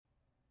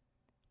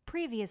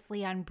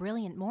Previously on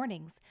Brilliant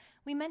Mornings,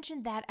 we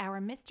mentioned that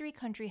our mystery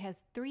country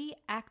has 3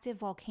 active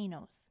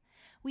volcanoes.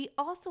 We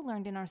also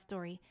learned in our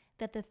story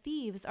that the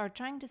thieves are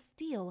trying to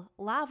steal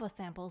lava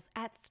samples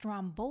at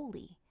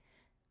Stromboli.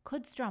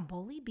 Could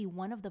Stromboli be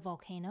one of the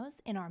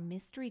volcanoes in our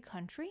mystery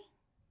country?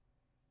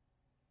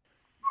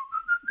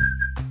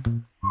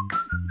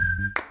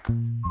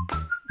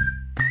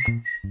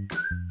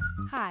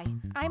 Hi,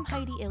 I'm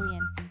Heidi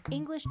Ilian,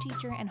 English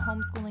teacher and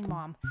homeschooling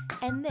mom,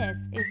 and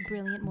this is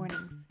Brilliant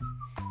Mornings.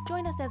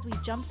 Join us as we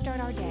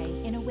jumpstart our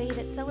day in a way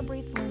that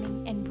celebrates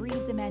learning and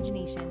breeds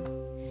imagination.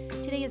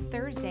 Today is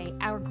Thursday,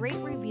 our Great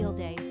Reveal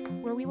Day,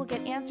 where we will get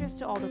answers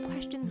to all the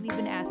questions we've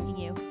been asking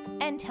you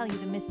and tell you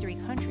the mystery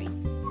country.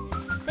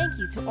 Thank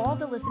you to all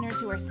the listeners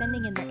who are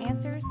sending in their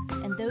answers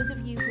and those of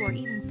you who are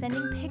even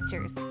sending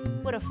pictures.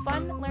 What a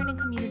fun learning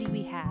community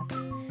we have.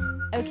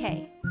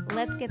 Okay,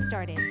 let's get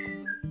started.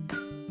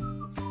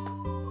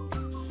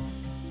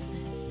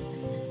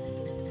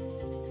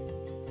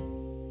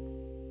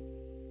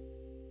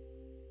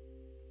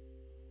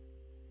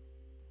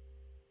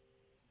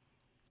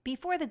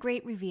 Before the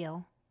great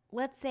reveal,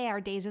 let's say our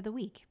days of the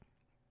week.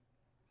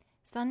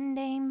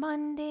 Sunday,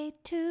 Monday,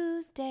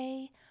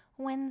 Tuesday,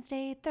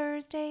 Wednesday,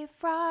 Thursday,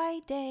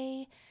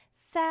 Friday,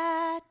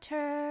 Saturday.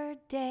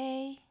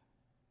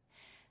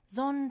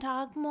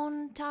 Sonntag,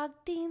 Montag,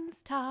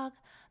 Dienstag,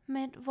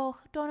 Mittwoch,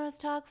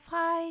 Donnerstag,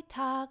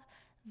 Freitag,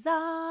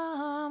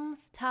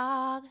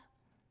 Samstag.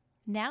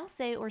 Now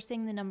say or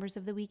sing the numbers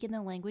of the week in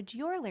the language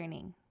you're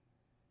learning.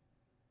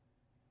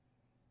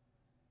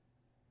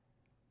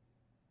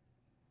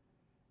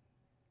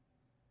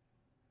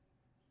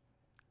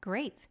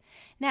 Great.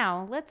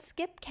 Now, let's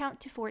skip count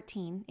to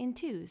 14 in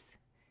twos.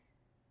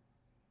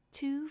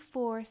 2,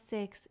 4,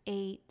 6,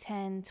 8,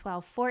 10,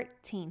 12,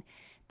 14.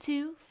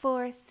 2,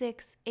 4,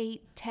 6,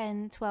 8,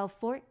 10, 12,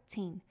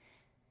 14.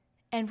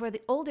 And for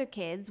the older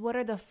kids, what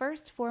are the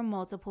first 4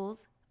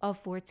 multiples of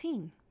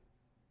 14?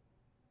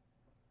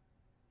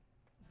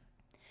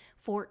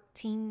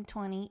 14,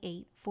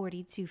 28,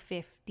 42,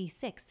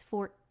 56.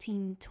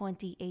 14,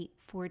 28,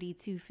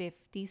 42,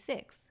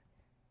 56.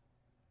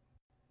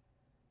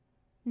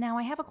 Now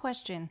I have a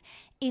question.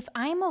 If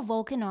I'm a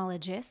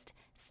volcanologist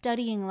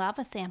studying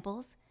lava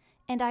samples,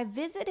 and I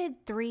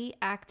visited 3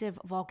 active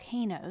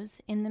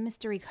volcanoes in the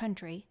mystery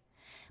country,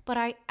 but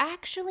I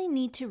actually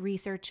need to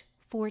research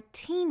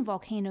 14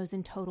 volcanoes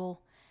in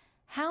total,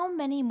 how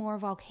many more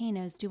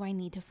volcanoes do I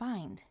need to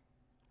find?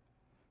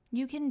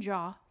 You can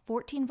draw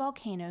 14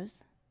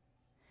 volcanoes,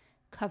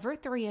 cover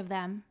 3 of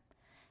them,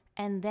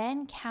 and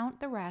then count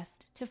the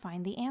rest to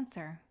find the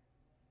answer.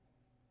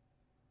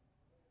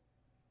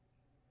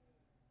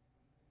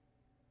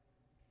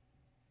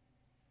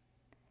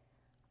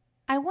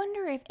 I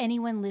wonder if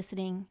anyone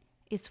listening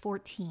is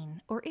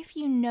 14 or if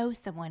you know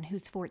someone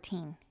who's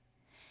 14.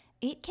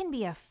 It can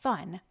be a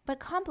fun but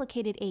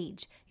complicated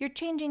age. You're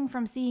changing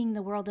from seeing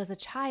the world as a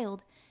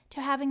child to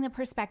having the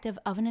perspective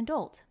of an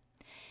adult.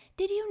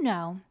 Did you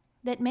know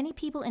that many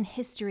people in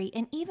history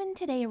and even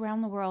today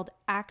around the world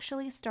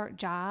actually start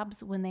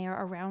jobs when they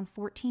are around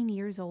 14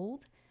 years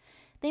old?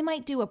 They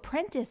might do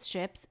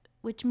apprenticeships,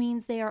 which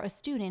means they are a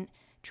student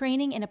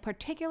training in a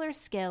particular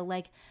skill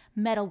like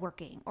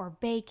metalworking or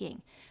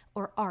baking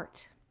or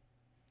art.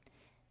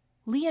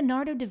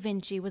 Leonardo da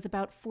Vinci was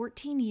about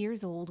 14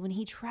 years old when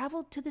he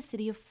traveled to the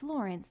city of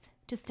Florence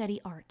to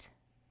study art.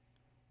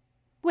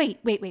 Wait.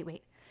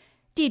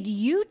 Did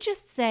you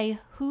just say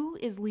who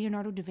is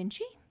Leonardo da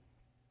Vinci?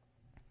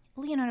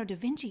 Leonardo da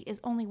Vinci is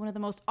only one of the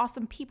most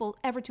awesome people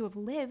ever to have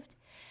lived.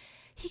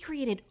 He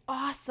created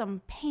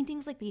awesome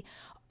paintings like the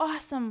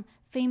awesome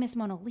famous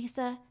Mona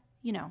Lisa,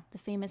 you know, the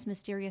famous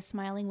mysterious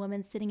smiling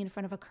woman sitting in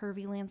front of a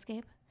curvy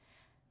landscape.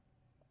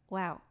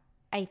 Wow.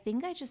 I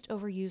think I just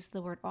overused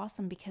the word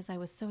awesome because I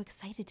was so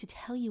excited to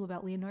tell you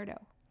about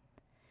Leonardo.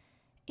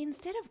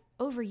 Instead of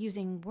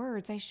overusing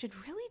words, I should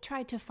really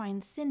try to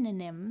find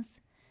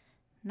synonyms,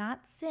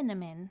 not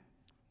cinnamon,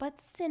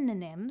 but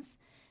synonyms,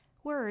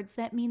 words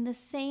that mean the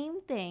same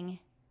thing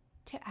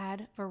to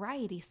add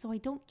variety so I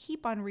don't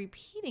keep on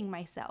repeating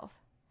myself.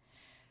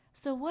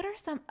 So what are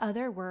some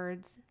other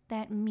words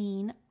that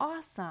mean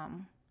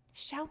awesome?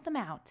 Shout them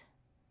out.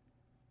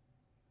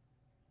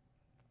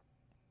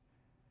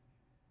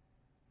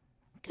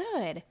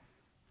 Good.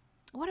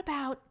 What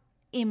about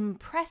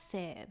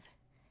impressive,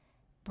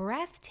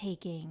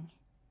 breathtaking,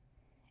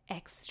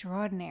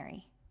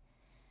 extraordinary,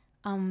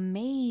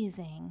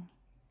 amazing,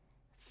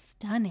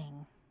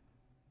 stunning?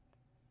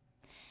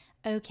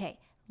 Okay,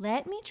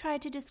 let me try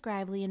to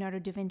describe Leonardo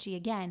da Vinci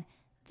again,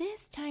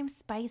 this time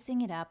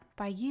spicing it up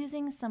by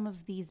using some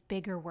of these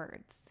bigger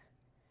words.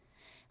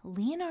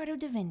 Leonardo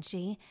da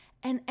Vinci,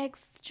 an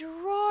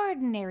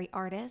extraordinary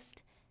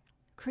artist,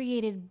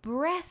 created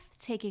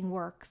breathtaking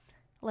works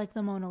like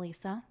the Mona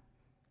Lisa,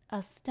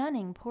 a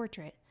stunning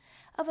portrait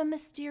of a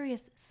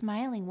mysterious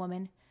smiling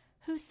woman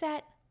who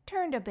sat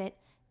turned a bit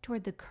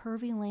toward the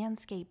curvy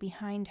landscape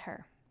behind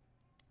her.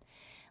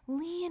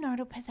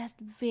 Leonardo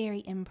possessed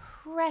very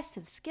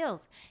impressive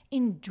skills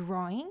in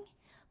drawing,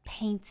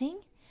 painting,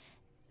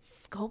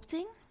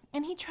 sculpting,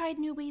 and he tried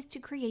new ways to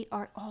create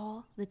art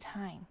all the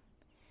time.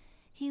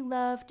 He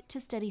loved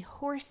to study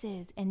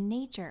horses and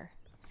nature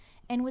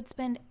and would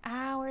spend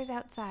hours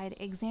outside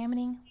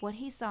examining what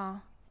he saw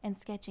and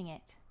sketching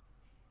it.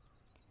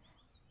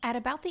 At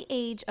about the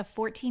age of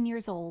 14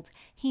 years old,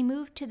 he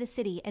moved to the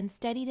city and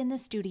studied in the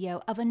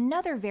studio of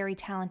another very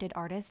talented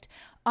artist,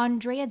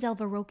 Andrea del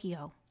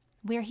Verrocchio,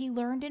 where he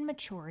learned and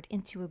matured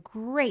into a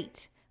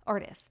great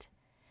artist.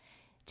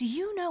 Do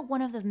you know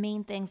one of the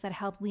main things that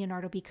helped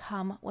Leonardo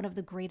become one of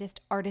the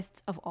greatest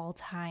artists of all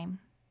time?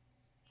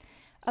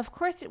 Of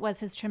course, it was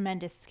his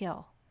tremendous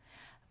skill,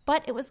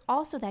 but it was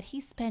also that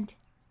he spent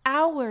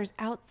hours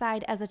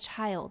outside as a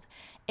child,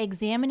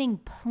 examining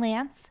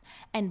plants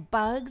and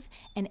bugs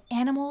and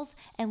animals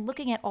and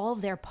looking at all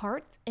of their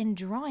parts and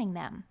drawing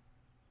them.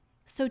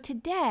 So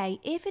today,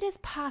 if it is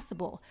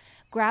possible,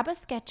 grab a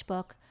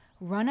sketchbook,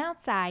 run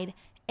outside,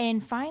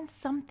 and find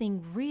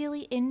something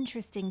really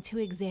interesting to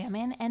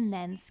examine and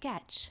then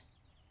sketch.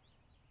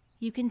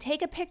 You can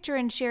take a picture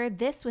and share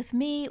this with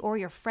me or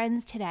your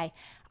friends today.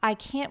 I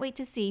can't wait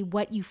to see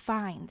what you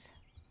find.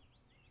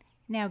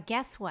 Now,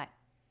 guess what?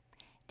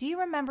 Do you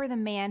remember the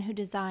man who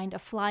designed a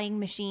flying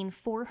machine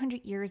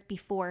 400 years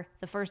before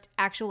the first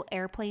actual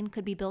airplane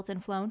could be built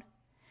and flown?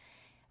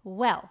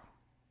 Well,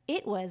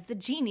 it was the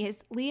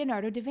genius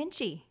Leonardo da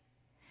Vinci.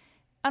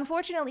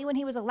 Unfortunately, when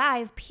he was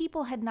alive,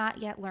 people had not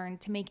yet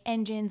learned to make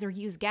engines or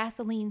use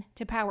gasoline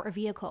to power a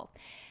vehicle,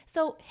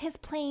 so his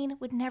plane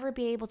would never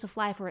be able to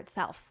fly for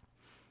itself.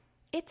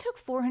 It took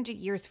 400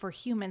 years for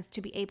humans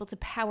to be able to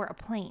power a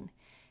plane.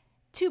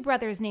 Two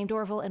brothers named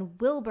Orville and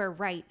Wilbur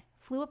Wright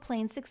flew a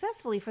plane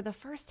successfully for the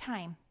first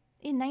time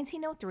in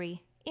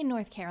 1903 in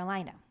North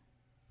Carolina.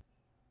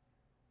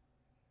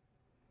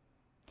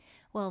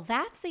 Well,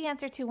 that's the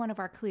answer to one of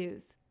our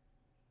clues.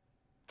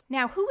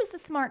 Now, who was the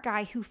smart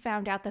guy who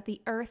found out that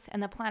the Earth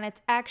and the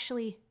planets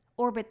actually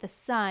orbit the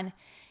sun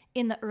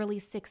in the early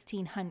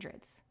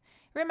 1600s?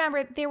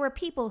 Remember, there were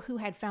people who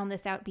had found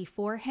this out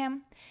before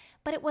him,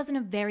 but it wasn't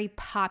a very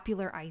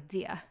popular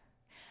idea.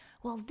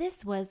 Well,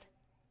 this was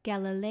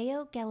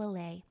Galileo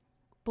Galilei,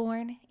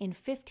 born in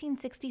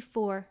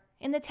 1564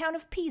 in the town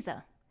of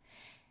Pisa.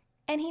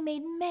 And he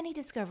made many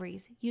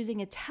discoveries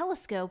using a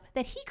telescope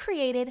that he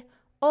created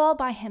all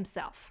by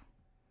himself.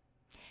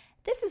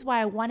 This is why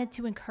I wanted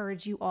to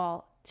encourage you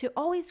all to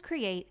always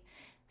create,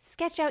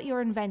 sketch out your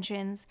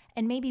inventions,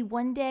 and maybe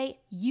one day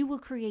you will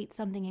create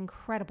something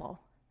incredible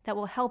that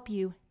will help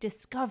you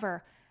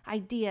discover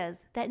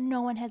ideas that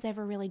no one has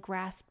ever really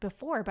grasped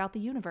before about the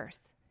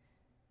universe.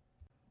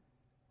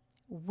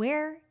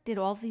 Where did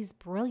all these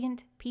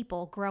brilliant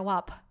people grow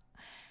up?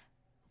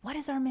 What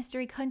is our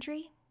mystery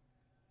country?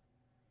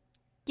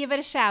 Give it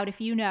a shout if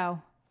you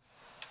know.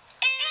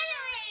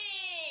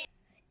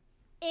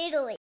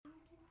 Italy.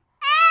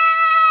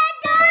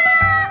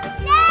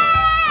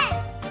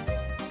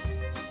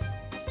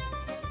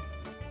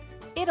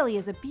 Italy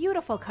is a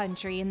beautiful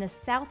country in the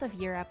south of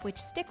Europe which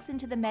sticks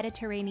into the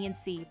Mediterranean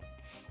Sea.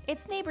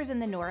 Its neighbors in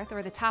the north,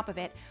 or the top of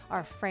it,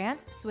 are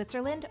France,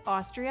 Switzerland,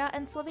 Austria,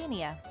 and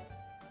Slovenia.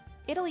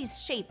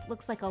 Italy's shape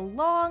looks like a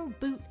long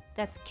boot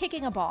that's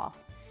kicking a ball,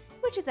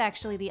 which is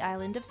actually the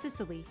island of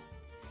Sicily.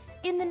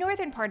 In the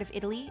northern part of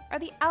Italy are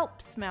the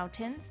Alps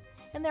mountains,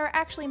 and there are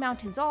actually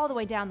mountains all the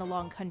way down the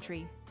long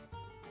country.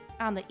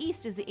 On the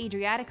east is the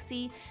Adriatic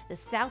Sea, the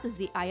south is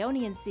the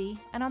Ionian Sea,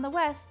 and on the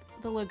west,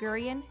 the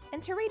Ligurian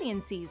and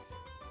Tyrrhenian Seas.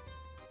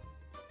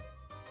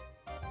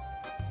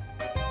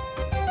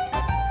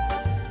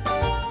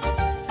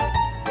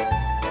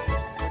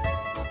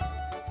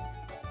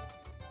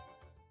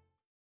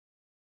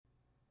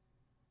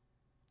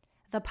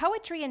 The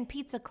Poetry and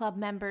Pizza Club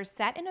members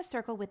sat in a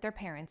circle with their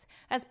parents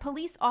as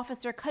Police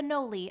Officer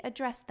Cannoli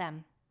addressed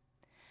them.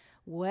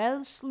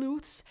 Well,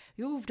 sleuths,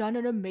 you've done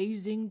an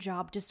amazing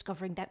job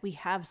discovering that we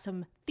have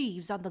some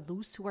thieves on the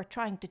loose who are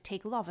trying to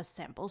take lava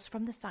samples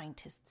from the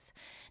scientists.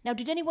 Now,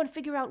 did anyone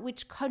figure out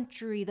which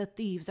country the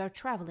thieves are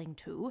traveling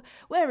to?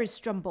 Where is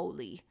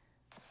Stromboli?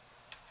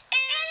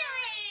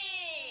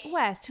 Italy!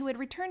 Wes, who had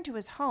returned to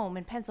his home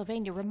in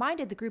Pennsylvania,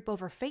 reminded the group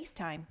over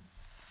FaceTime.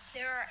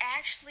 There are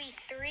actually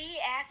 3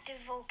 active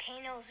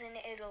volcanoes in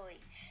Italy: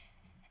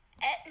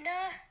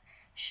 Etna,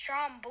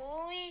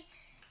 Stromboli,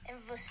 and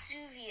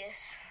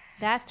Vesuvius.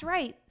 That's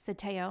right, said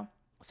Teo.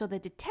 So the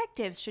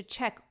detectives should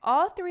check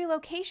all 3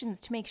 locations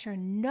to make sure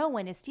no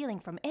one is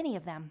stealing from any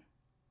of them.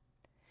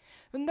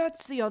 And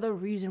that's the other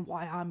reason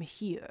why I'm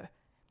here,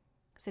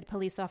 said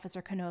Police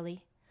Officer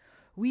Cannoli.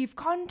 We've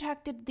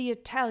contacted the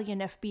Italian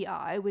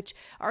FBI, which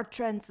our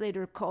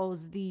translator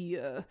calls the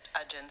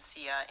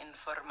Agenzia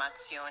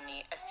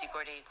Informazioni e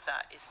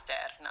Sicurezza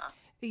Esterna.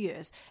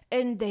 Yes,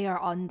 and they are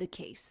on the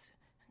case.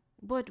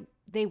 But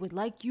they would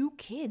like you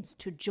kids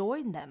to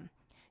join them.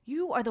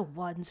 You are the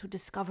ones who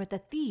discovered the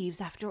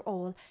thieves after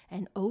all,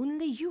 and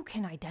only you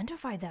can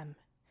identify them.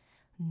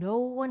 No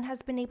one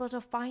has been able to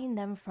find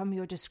them from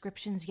your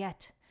descriptions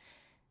yet.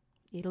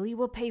 Italy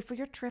will pay for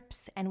your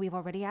trips, and we've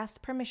already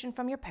asked permission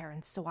from your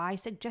parents, so I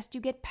suggest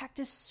you get packed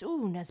as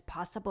soon as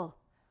possible.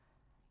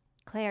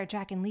 Claire,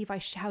 Jack, and Levi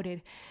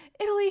shouted,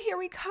 "Italy, here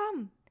we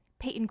come!"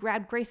 Peyton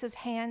grabbed Grace's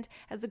hand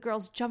as the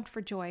girls jumped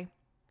for joy.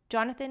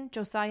 Jonathan,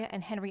 Josiah,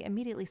 and Henry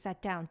immediately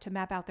sat down to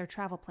map out their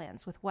travel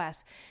plans with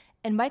Wes,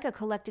 and Micah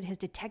collected his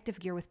detective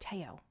gear with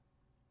Teo.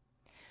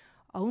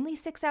 Only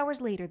 6 hours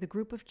later, the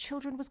group of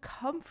children was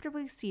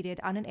comfortably seated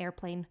on an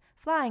airplane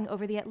flying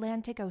over the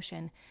Atlantic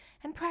Ocean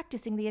and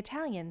practicing the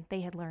Italian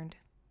they had learned.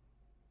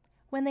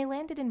 When they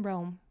landed in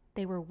Rome,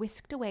 they were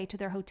whisked away to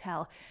their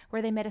hotel,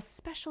 where they met a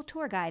special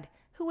tour guide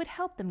who would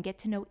help them get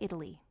to know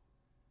Italy.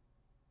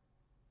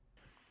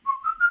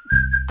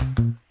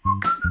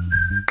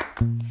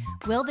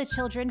 Will the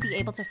children be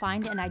able to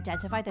find and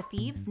identify the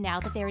thieves now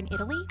that they're in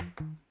Italy?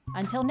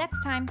 Until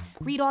next time,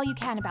 read all you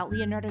can about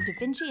Leonardo da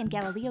Vinci and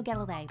Galileo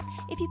Galilei.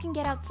 If you can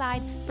get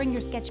outside, bring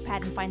your sketch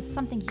pad and find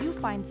something you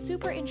find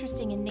super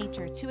interesting in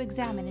nature to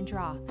examine and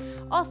draw.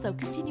 Also,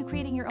 continue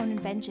creating your own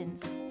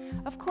inventions.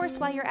 Of course,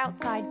 while you're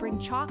outside, bring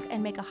chalk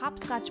and make a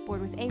hopscotch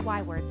board with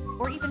AY words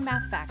or even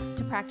math facts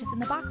to practice in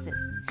the boxes.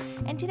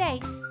 And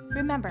today,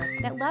 remember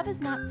that love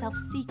is not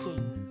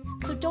self-seeking.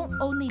 So don't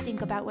only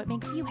think about what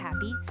makes you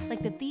happy,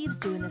 like the thieves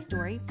do in the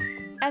story.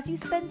 As you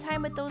spend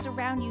time with those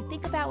around you,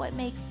 think about what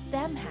makes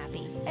them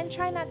happy and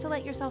try not to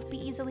let yourself be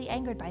easily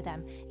angered by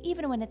them,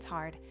 even when it's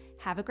hard.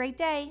 Have a great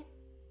day.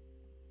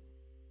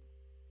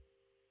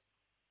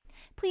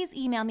 Please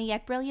email me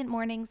at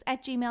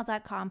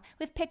brilliantmornings@gmail.com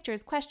with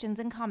pictures, questions,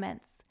 and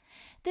comments.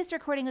 This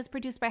recording was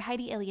produced by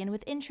Heidi Illian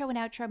with intro and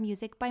outro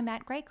music by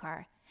Matt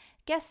Graycar.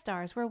 Guest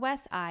stars were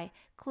Wes I.,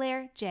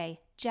 Claire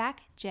J.,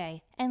 Jack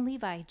J., and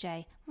Levi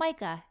J.,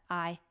 Micah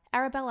I.,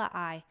 Arabella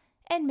I.,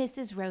 and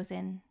Mrs.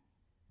 Rosen.